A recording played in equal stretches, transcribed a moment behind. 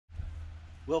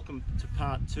Welcome to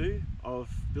part 2 of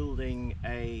building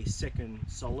a second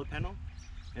solar panel.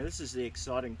 Now this is the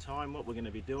exciting time. What we're going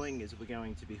to be doing is we're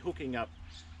going to be hooking up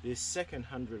this second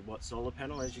 100-watt solar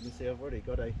panel. As you can see, I've already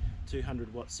got a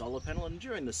 200-watt solar panel, and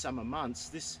during the summer months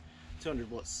this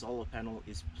 200-watt solar panel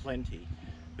is plenty.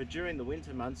 But during the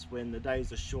winter months, when the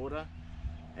days are shorter,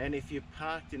 and if you're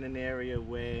parked in an area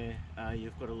where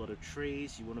you've got a lot of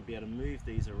trees, you want to be able to move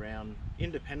these around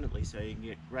independently so you can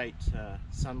get great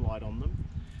sunlight on them.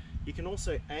 You can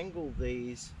also angle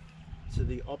these to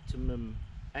the optimum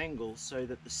angle so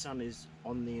that the sun is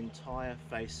on the entire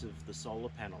face of the solar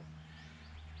panel.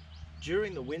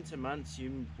 During the winter months,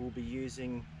 you will be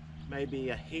using maybe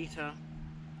a heater,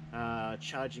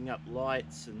 charging up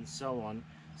lights and so on.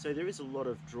 So there is a lot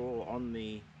of draw on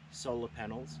the solar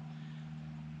panels.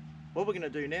 What we're going to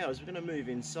do now is we're going to move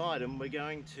inside, and we're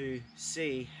going to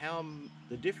see how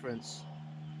the difference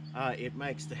it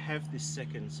makes to have this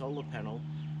second solar panel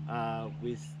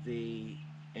with the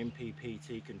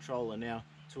MPPT controller. Now,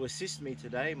 to assist me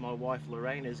today, my wife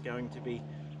Lorraine is going to be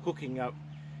hooking up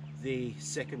the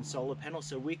second solar panel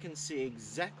so we can see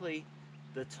exactly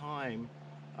the time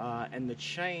and the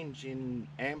change in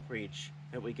amperage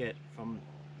that we get from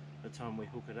the time we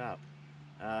hook it up.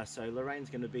 So Lorraine's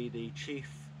going to be the chief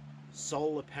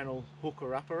solar panel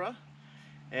hooker-upper,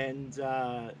 and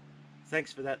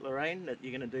thanks for that, Lorraine, that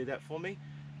you're going to do that for me,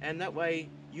 and that way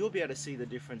you'll be able to see the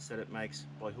difference that it makes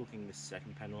by hooking this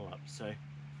second panel up. So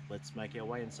let's make our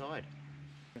way inside.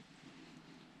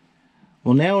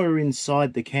 Well, now we're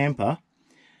inside the camper,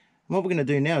 and what we're going to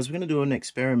do now is we're going to do an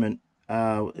experiment.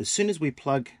 As soon as we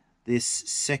plug this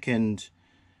second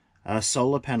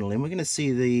solar panel in, we're going to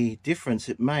see the difference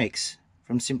it makes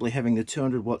from simply having the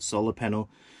 200-watt solar panel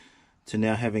to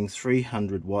now having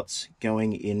 300 watts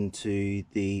going into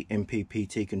the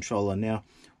MPPT controller. Now,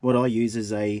 what I use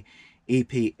is a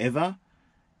EPever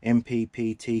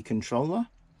MPPT controller,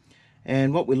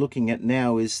 and what we're looking at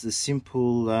now is the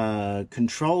simple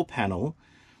control panel,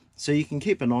 so you can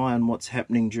keep an eye on what's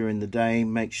happening during the day,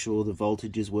 make sure the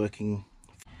voltage is working.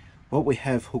 What we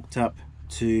have hooked up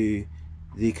to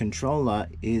the controller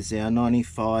is our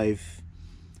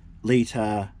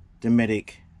 95-litre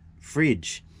Dometic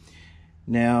fridge.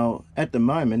 Now, at the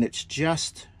moment, it's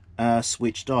just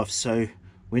switched off, so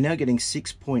we're now getting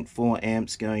 6.4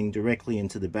 amps going directly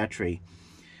into the battery.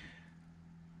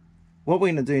 What we're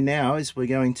going to do now is we're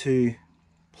going to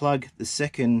plug the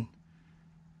second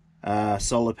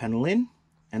solar panel in,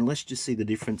 and let's just see the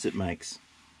difference it makes.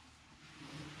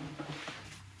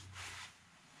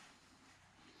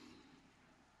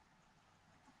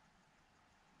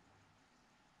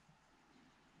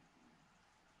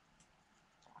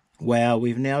 Wow,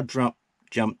 we've now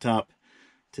jumped up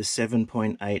to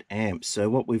 7.8 amps. So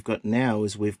what we've got now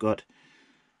is we've got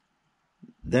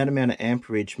that amount of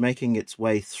amperage making its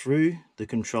way through the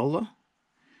controller.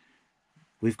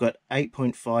 We've got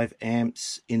 8.5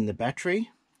 amps in the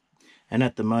battery, and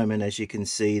at the moment, as you can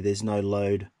see, there's no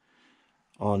load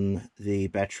on the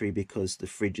battery because the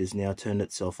fridge has now turned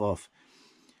itself off.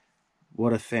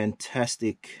 What a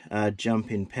fantastic jump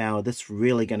in power. That's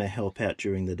really going to help out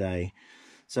during the day.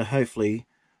 So hopefully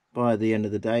by the end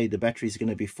of the day the battery's going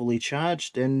to be fully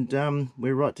charged, and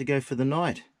we're right to go for the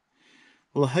night.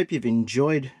 Well, I hope you've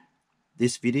enjoyed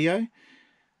this video.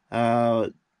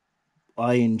 I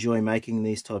enjoy making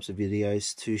these types of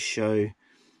videos to show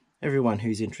everyone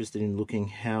who's interested in looking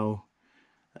how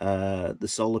the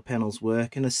solar panels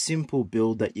work, and a simple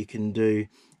build that you can do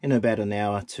in about an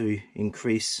hour to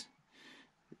increase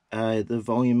the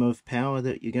volume of power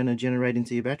that you're going to generate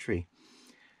into your battery.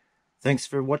 Thanks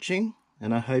for watching,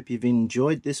 and I hope you've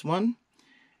enjoyed this one.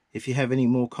 If you have any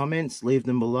more comments, leave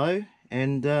them below,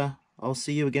 and I'll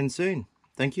see you again soon.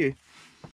 Thank you.